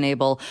have been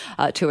able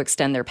to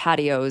extend their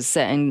patios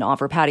and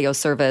offer patio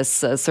service,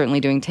 certainly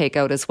doing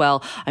takeout as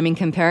well. I mean,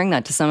 comparing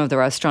that to some of the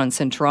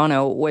restaurants in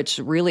Toronto, which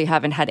really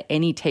haven't had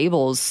any tables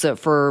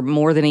for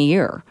more than a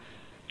year.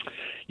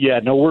 Yeah,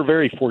 no, we're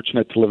very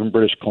fortunate to live in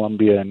British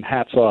Columbia, and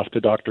hats off to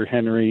Dr.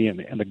 Henry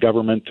and the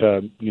government.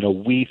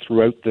 We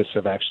throughout this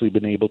have actually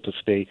been able to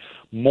stay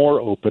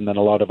more open than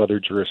a lot of other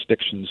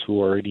jurisdictions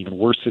who are in even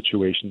worse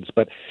situations.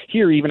 But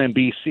here, even in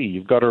BC,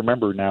 you've got to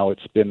remember now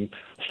it's been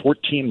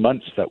 14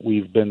 months that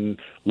we've been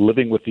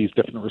living with these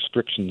different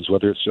restrictions,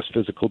 whether it's just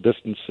physical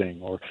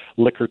distancing or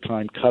liquor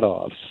time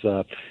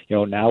cutoffs,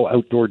 now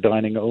outdoor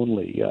dining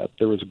only.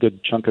 There was a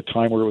good chunk of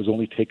time where it was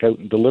only takeout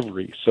and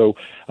delivery. So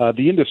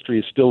the industry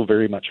is still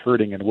very much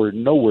hurting, and we're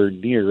nowhere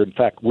near. In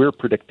fact, we're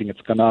predicting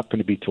it's not going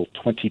to be till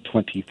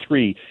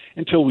 2023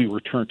 until we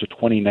return to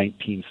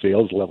 2019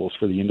 sales levels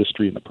for the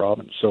industry in the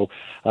province. So,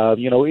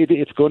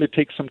 it's going to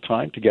take some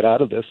time to get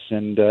out of this,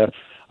 and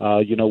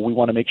we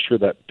want to make sure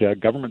that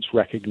governments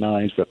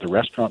recognize that the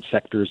restaurant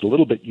sector is a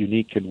little bit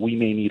unique, and we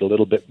may need a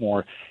little bit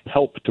more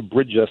help to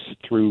bridge us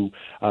through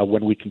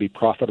when we can be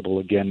profitable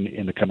again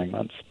in the coming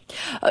months.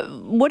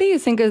 What do you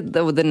think of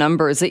the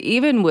numbers?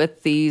 Even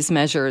with these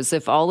measures,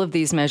 if all of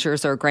these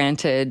measures are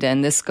granted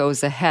and this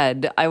goes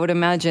ahead, I would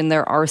imagine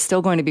there are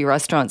still going to be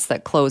restaurants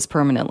that close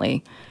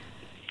permanently.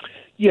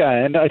 Yeah,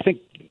 and I think,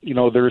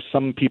 there's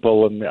some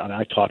people, and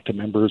I talk to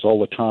members all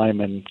the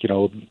time, and,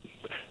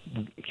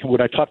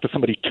 when I talked to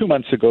somebody 2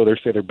 months ago, they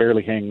say they're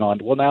barely hanging on.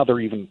 Well, now they're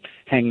even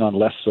hanging on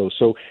less so.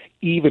 So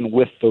even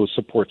with those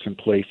supports in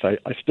place, I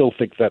still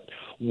think that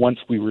once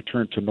we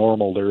return to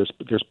normal,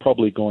 there's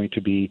probably going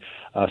to be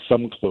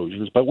some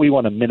closures, but we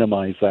want to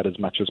minimize that as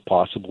much as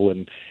possible,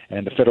 and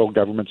the federal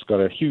government's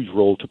got a huge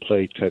role to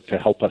play to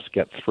help us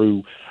get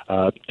through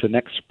to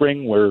next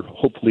spring, where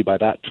hopefully by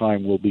that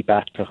time we'll be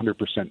back to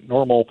 100%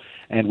 normal,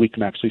 and we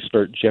can actually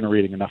start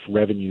generating enough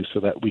revenue so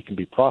that we can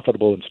be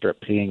profitable and start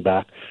paying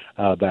back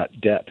that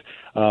debt.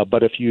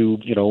 But if you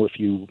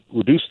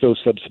reduce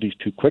those subsidies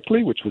too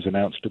quickly, which was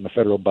announced in the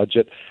federal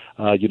budget,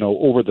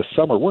 over the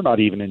summer, we're not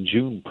even in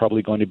June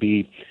probably going to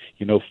be,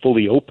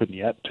 fully open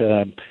yet.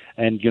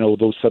 And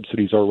those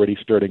subsidies are already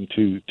starting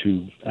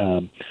to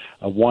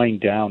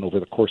wind down over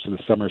the course of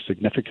the summer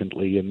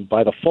significantly. And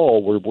by the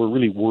fall, we're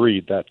really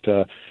worried that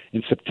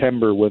in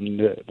September,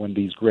 when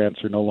these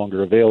grants are no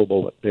longer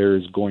available, that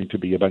there's going to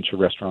be a bunch of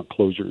restaurant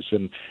closures.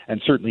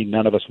 And certainly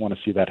none of us want to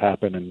see that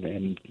happen.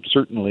 And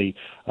certainly,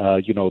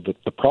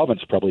 the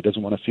province probably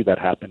doesn't want to see that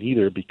happen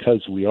either,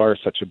 because we are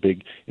such a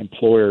big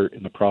employer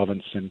in the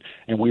province, and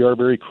we are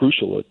very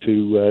crucial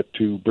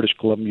to British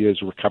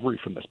Columbia's recovery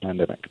from this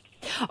pandemic.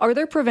 Are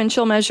there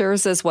provincial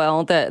measures as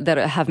well that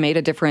have made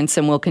a difference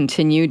and will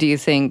continue, do you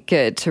think,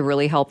 to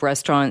really help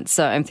restaurants?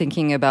 I'm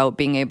thinking about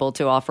being able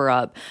to offer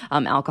up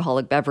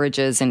alcoholic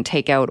beverages and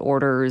takeout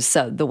orders,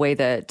 the way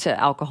that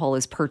alcohol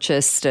is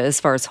purchased as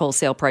far as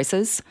wholesale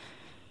prices.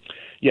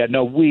 Yeah,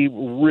 no, we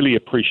really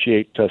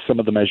appreciate some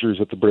of the measures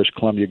that the British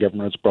Columbia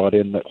government has brought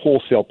in. That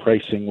wholesale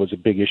pricing was a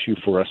big issue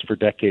for us for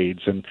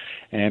decades,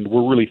 and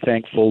we're really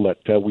thankful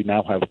that we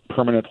now have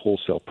permanent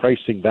wholesale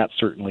pricing. That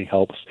certainly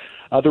helps.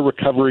 The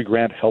recovery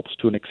grant helps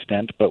to an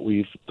extent, but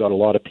we've got a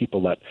lot of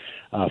people that,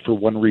 for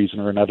one reason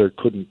or another,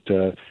 couldn't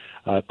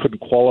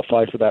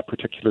qualify for that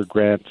particular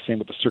grant. Same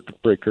with the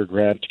circuit breaker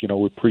grant.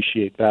 We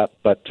appreciate that,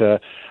 but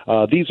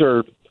these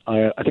are,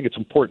 I think it's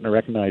important to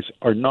recognize,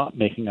 are not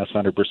making us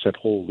 100%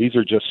 whole. These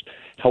are just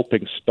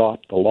helping stop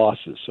the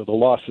losses. So the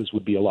losses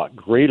would be a lot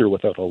greater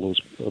without all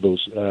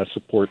those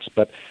supports.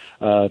 But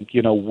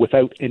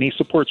without any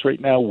supports right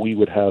now, we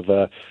would have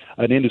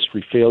an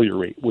industry failure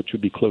rate, which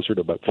would be closer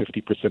to about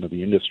 50% of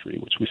the industry,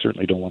 which we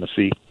certainly don't want to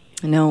see.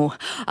 No,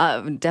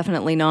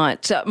 definitely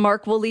not.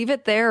 Mark, we'll leave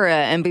it there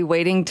and be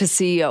waiting to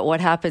see what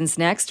happens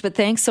next. But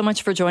thanks so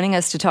much for joining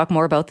us to talk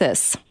more about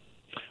this.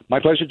 My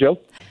pleasure, Jill.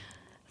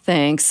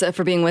 Thanks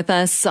for being with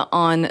us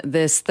on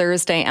this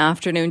Thursday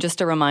afternoon. Just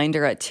a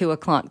reminder, at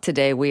 2:00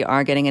 today, we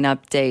are getting an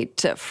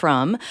update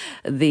from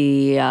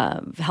the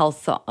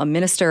health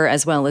minister,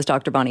 as well as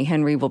Dr. Bonnie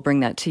Henry. We'll bring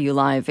that to you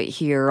live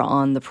here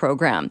on the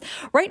program.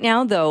 Right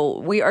now, though,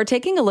 we are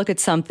taking a look at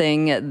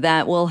something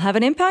that will have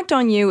an impact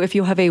on you if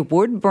you have a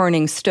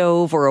wood-burning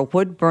stove or a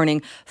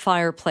wood-burning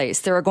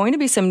fireplace. There are going to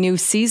be some new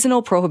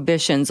seasonal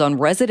prohibitions on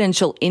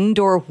residential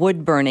indoor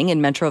wood burning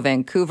in Metro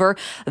Vancouver.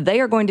 They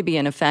are going to be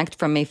in effect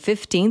from May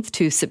 15th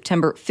to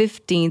September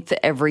 15th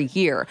every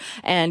year.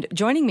 And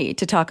joining me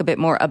to talk a bit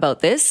more about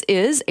this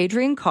is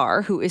Adrienne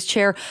Carr, who is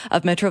chair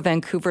of Metro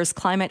Vancouver's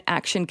Climate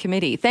Action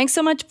Committee. Thanks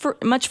so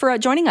much for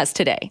joining us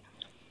today.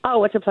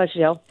 Oh, it's a pleasure,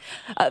 Jill.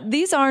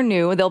 These are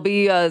new. They'll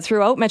be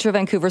throughout Metro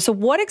Vancouver. So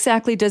what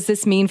exactly does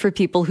this mean for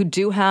people who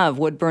do have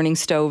wood-burning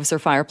stoves or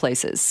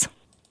fireplaces?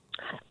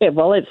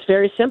 Well, it's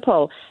very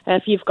simple.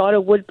 If you've got a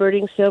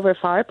wood-burning stove or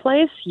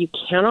fireplace, you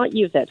cannot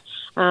use it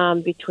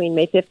between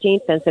May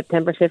 15th and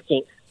September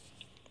 15th.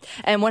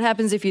 And what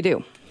happens if you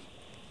do?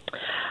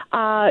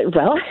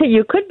 Well,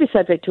 you could be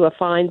subject to a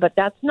fine, but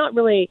that's not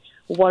really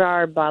what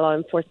our bylaw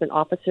enforcement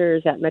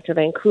officers at Metro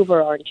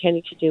Vancouver are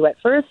intending to do at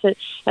first.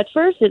 At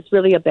first, it's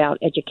really about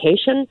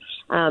education.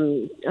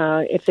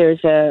 If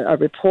there's a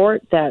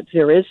report that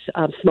there is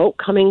smoke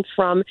coming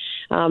from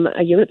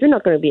a unit, they're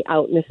not going to be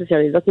out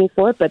necessarily looking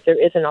for it, but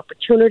there is an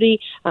opportunity,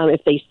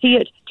 if they see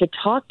it, to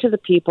talk to the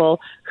people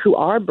who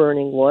are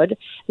burning wood,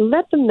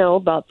 let them know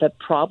about the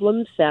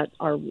problems that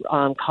are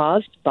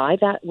caused by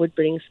that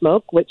wood-burning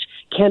smoke, which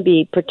can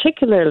be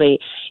particularly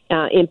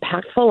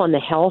impactful on the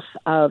health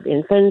of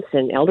infants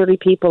and elderly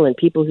people and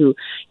people who,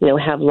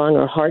 have lung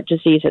or heart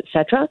disease,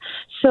 etc.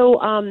 So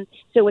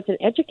it's an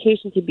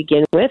education to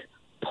begin with,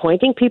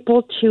 pointing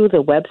people to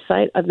the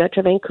website of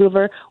Metro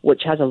Vancouver,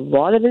 which has a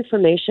lot of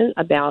information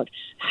about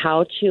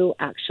how to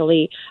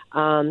actually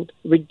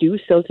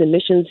reduce those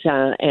emissions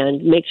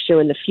and make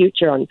sure in the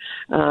future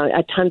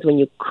at times when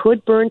you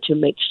could burn, to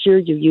make sure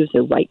you use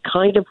the right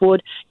kind of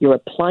wood. Your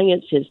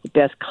appliance is the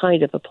best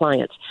kind of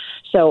appliance.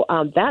 So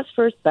that's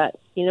first, but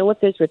if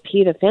there's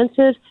repeat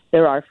offenses,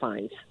 there are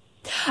fines.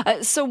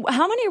 So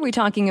how many are we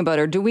talking about,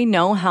 or do we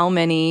know how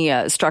many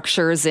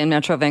structures in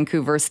Metro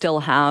Vancouver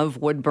still have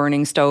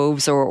wood-burning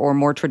stoves or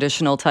more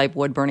traditional type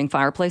wood-burning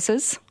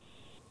fireplaces?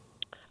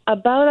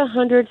 About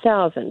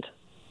 100,000.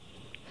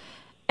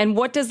 And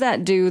what does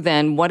that do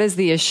then? What is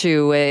the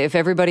issue if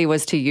everybody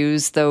was to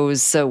use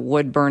those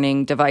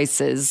wood-burning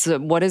devices?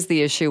 What is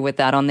the issue with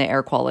that on the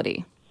air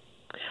quality?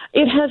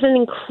 It has an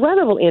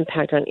incredible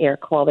impact on air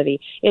quality.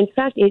 In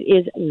fact, it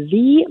is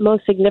the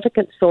most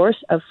significant source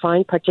of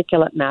fine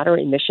particulate matter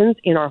emissions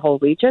in our whole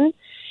region,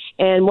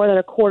 and more than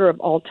a quarter of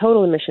all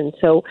total emissions.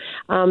 So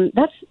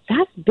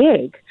that's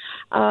big.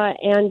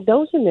 And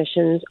those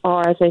emissions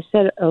are, as I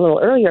said a little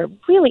earlier,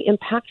 really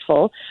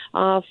impactful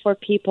for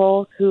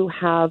people who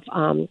have,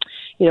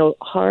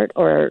 heart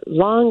or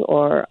lung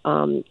or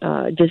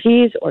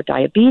disease or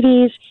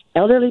diabetes,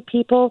 elderly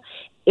people,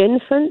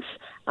 infants.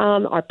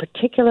 Are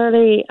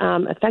particularly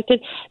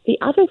affected. The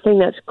other thing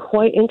that's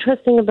quite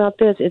interesting about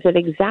this is it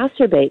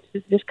exacerbates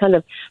this kind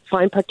of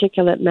fine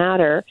particulate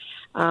matter.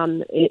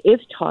 It is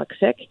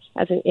toxic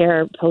as an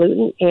air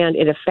pollutant, and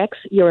it affects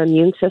your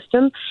immune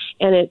system,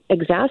 and it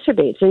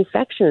exacerbates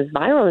infections,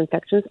 viral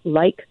infections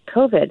like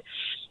COVID.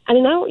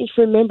 And I don't even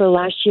remember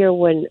last year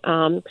when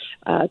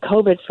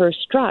COVID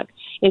first struck.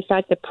 In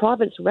fact, the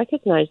province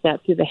recognized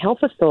that through the health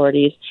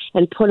authorities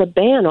and put a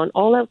ban on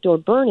all outdoor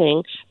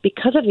burning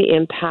because of the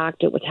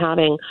impact it was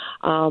having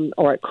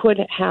or it could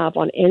have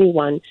on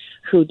anyone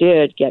who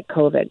did get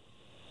COVID.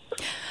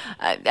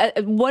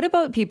 What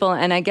about people,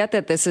 and I get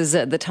that this is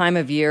the time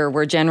of year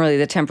where generally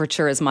the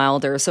temperature is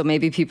milder, so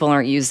maybe people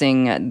aren't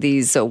using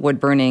these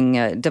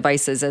wood-burning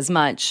devices as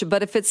much,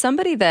 but if it's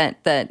somebody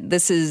that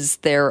this is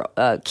their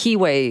key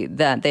way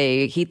that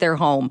they heat their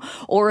home,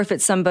 or if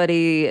it's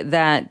somebody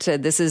that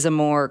this is a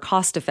more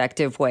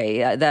cost-effective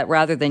way, that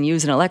rather than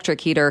use an electric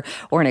heater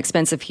or an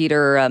expensive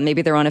heater,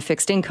 maybe they're on a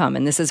fixed income,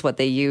 and this is what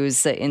they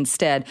use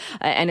instead,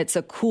 and it's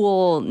a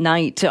cool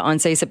night on,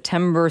 say,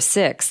 September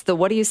 6th,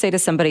 what do you say to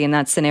somebody in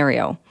that scenario?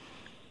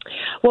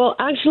 Well,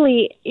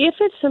 actually, if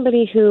it's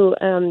somebody who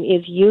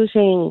is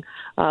using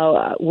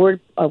a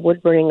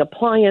wood-burning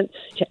appliance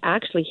to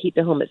actually heat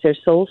their home, it's their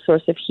sole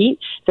source of heat,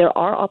 there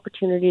are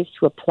opportunities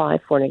to apply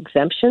for an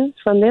exemption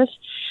from this.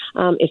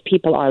 If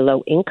people are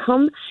low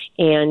income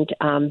and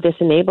this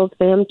enables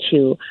them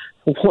to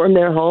warm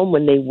their home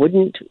when they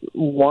wouldn't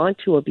want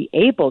to or be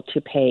able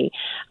to pay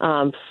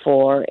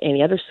for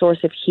any other source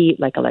of heat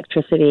like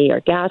electricity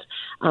or gas,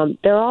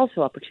 there are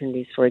also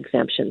opportunities for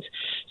exemptions.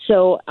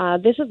 So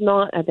this is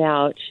not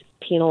about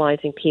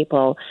penalizing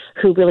people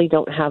who really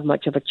don't have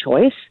much of a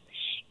choice.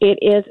 It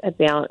is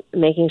about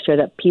making sure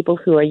that people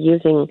who are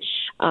using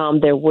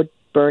their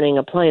wood-burning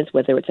appliance,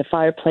 whether it's a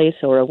fireplace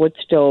or a wood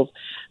stove,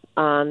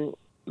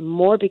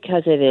 more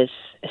because it is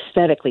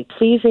aesthetically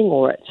pleasing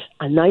or it's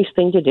a nice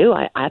thing to do.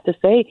 I have to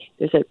say,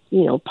 there's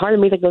a part of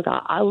me that goes,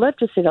 I love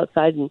to sit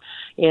outside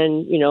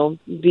and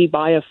be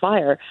by a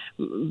fire.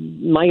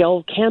 My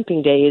old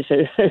camping days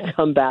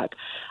come back,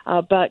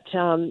 but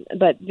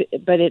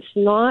it's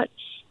not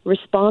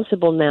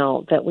responsible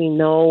now that we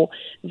know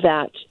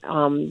that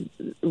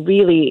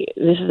really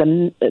this is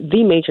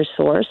the major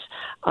source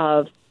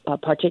of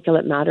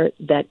particulate matter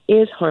that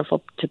is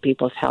harmful to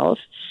people's health.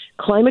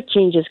 Climate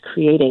change is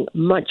creating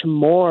much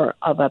more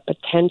of a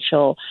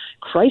potential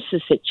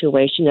crisis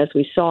situation, as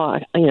we saw,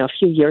 a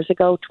few years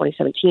ago,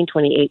 2017,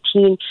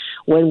 2018,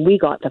 when we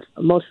got the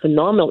most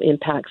phenomenal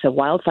impacts of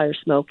wildfire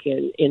smoke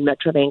in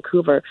Metro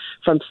Vancouver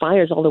from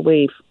fires all the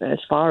way as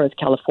far as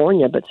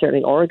California, but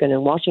certainly Oregon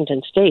and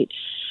Washington State.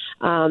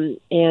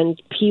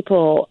 And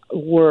people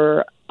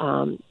were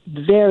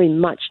very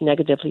much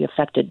negatively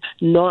affected,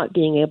 not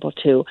being able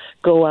to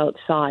go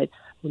outside,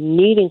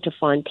 needing to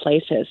find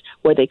places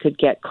where they could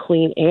get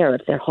clean air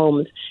if their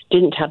homes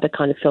didn't have the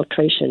kind of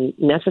filtration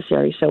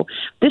necessary. So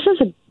this is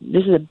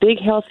a big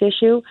health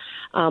issue,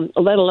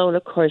 let alone,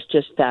 of course,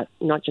 just that,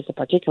 not just the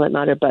particulate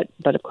matter, but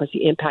of course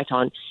the impact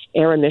on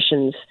air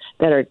emissions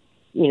that are,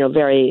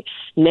 very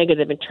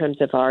negative in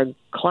terms of our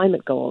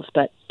climate goals.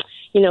 But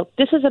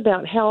this is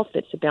about health.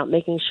 It's about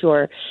making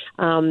sure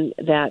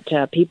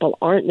that people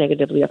aren't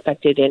negatively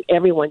affected and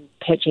everyone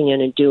pitching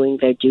in and doing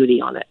their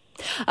duty on it.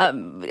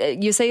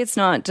 You say it's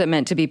not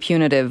meant to be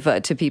punitive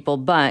to people,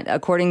 but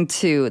according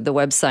to the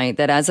website,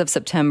 that as of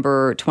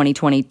September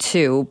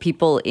 2022,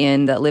 people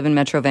that live in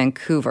Metro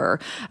Vancouver,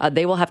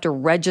 they will have to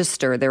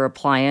register their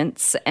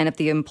appliance, and if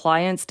the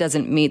appliance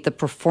doesn't meet the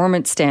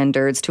performance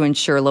standards to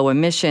ensure low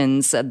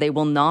emissions, they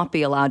will not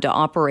be allowed to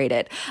operate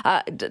it.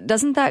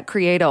 Doesn't that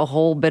create a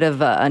whole bit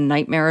of a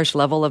nightmarish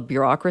level of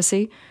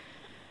bureaucracy?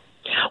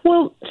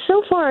 Well,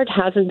 so far it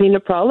hasn't been a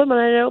problem, and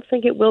I don't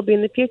think it will be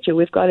in the future.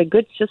 We've got a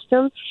good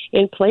system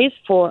in place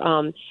for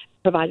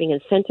providing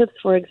incentives,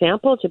 for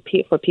example,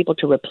 for people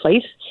to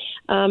replace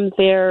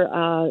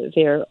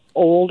their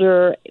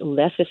older,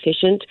 less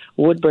efficient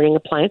wood-burning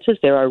appliances.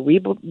 There are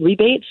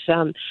rebates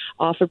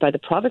offered by the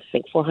province, I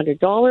think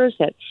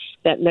 $400,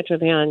 that Metro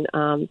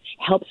Van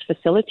helps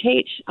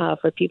facilitate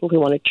for people who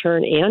want to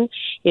turn in,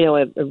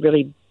 a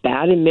really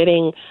bad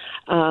emitting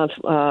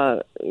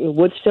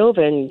wood stove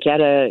and get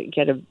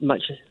a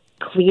much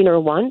cleaner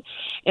one,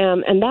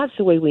 and that's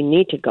the way we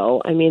need to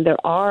go. I mean,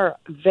 there are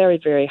very,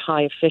 very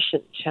high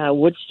efficient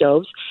wood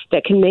stoves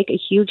that can make a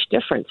huge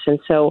difference, and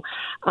so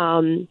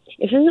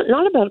it's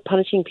not about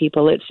punishing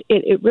people.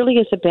 It really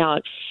is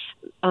about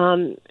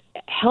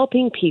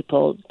helping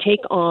people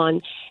take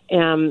on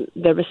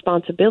the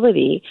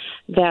responsibility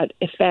that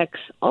affects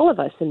all of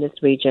us in this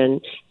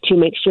region to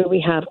make sure we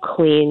have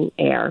clean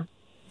air.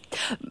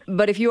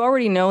 But if you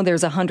already know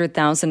there's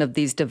 100,000 of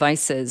these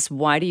devices,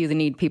 why do you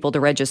need people to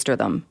register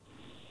them?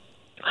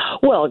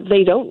 Well,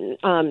 they don't.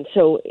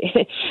 So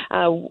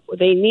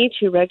they need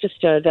to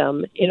register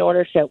them in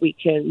order so that we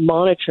can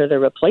monitor the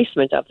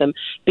replacement of them.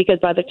 Because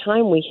by the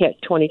time we hit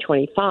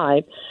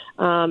 2025,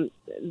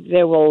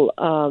 there will,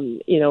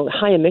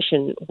 high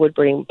emission wood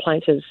burning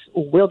appliances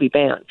will be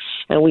banned,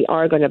 and we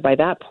are going to, by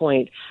that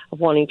point,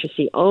 wanting to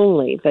see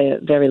only the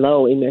very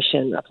low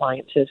emission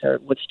appliances or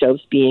wood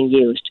stoves being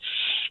used.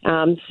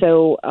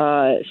 So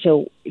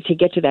to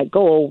get to that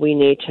goal, we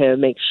need to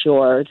make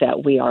sure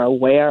that we are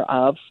aware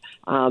of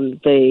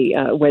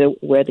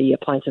where the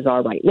appliances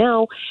are right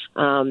now,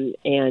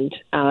 and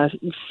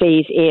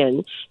phase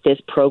in this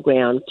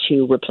program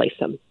to replace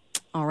them.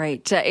 All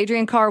right.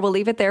 Adrienne Carr, we'll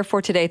leave it there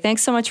for today.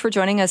 Thanks so much for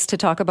joining us to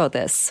talk about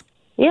this.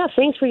 Yeah,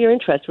 thanks for your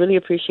interest. Really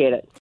appreciate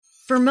it.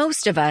 For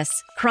most of us,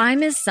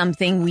 crime is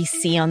something we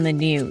see on the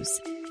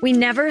news. We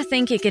never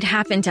think it could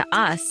happen to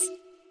us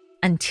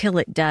until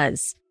it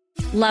does.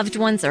 Loved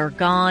ones are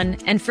gone,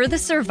 and for the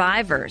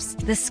survivors,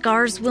 the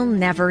scars will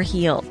never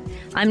heal.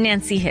 I'm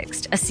Nancy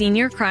Hixt, a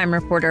senior crime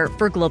reporter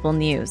for Global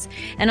News.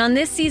 And on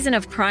this season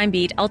of Crime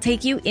Beat, I'll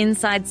take you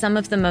inside some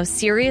of the most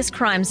serious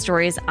crime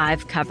stories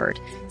I've covered.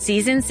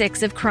 Season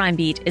 6 of Crime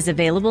Beat is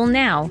available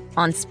now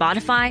on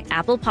Spotify,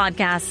 Apple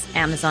Podcasts,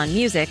 Amazon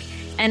Music,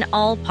 and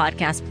all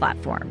podcast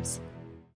platforms.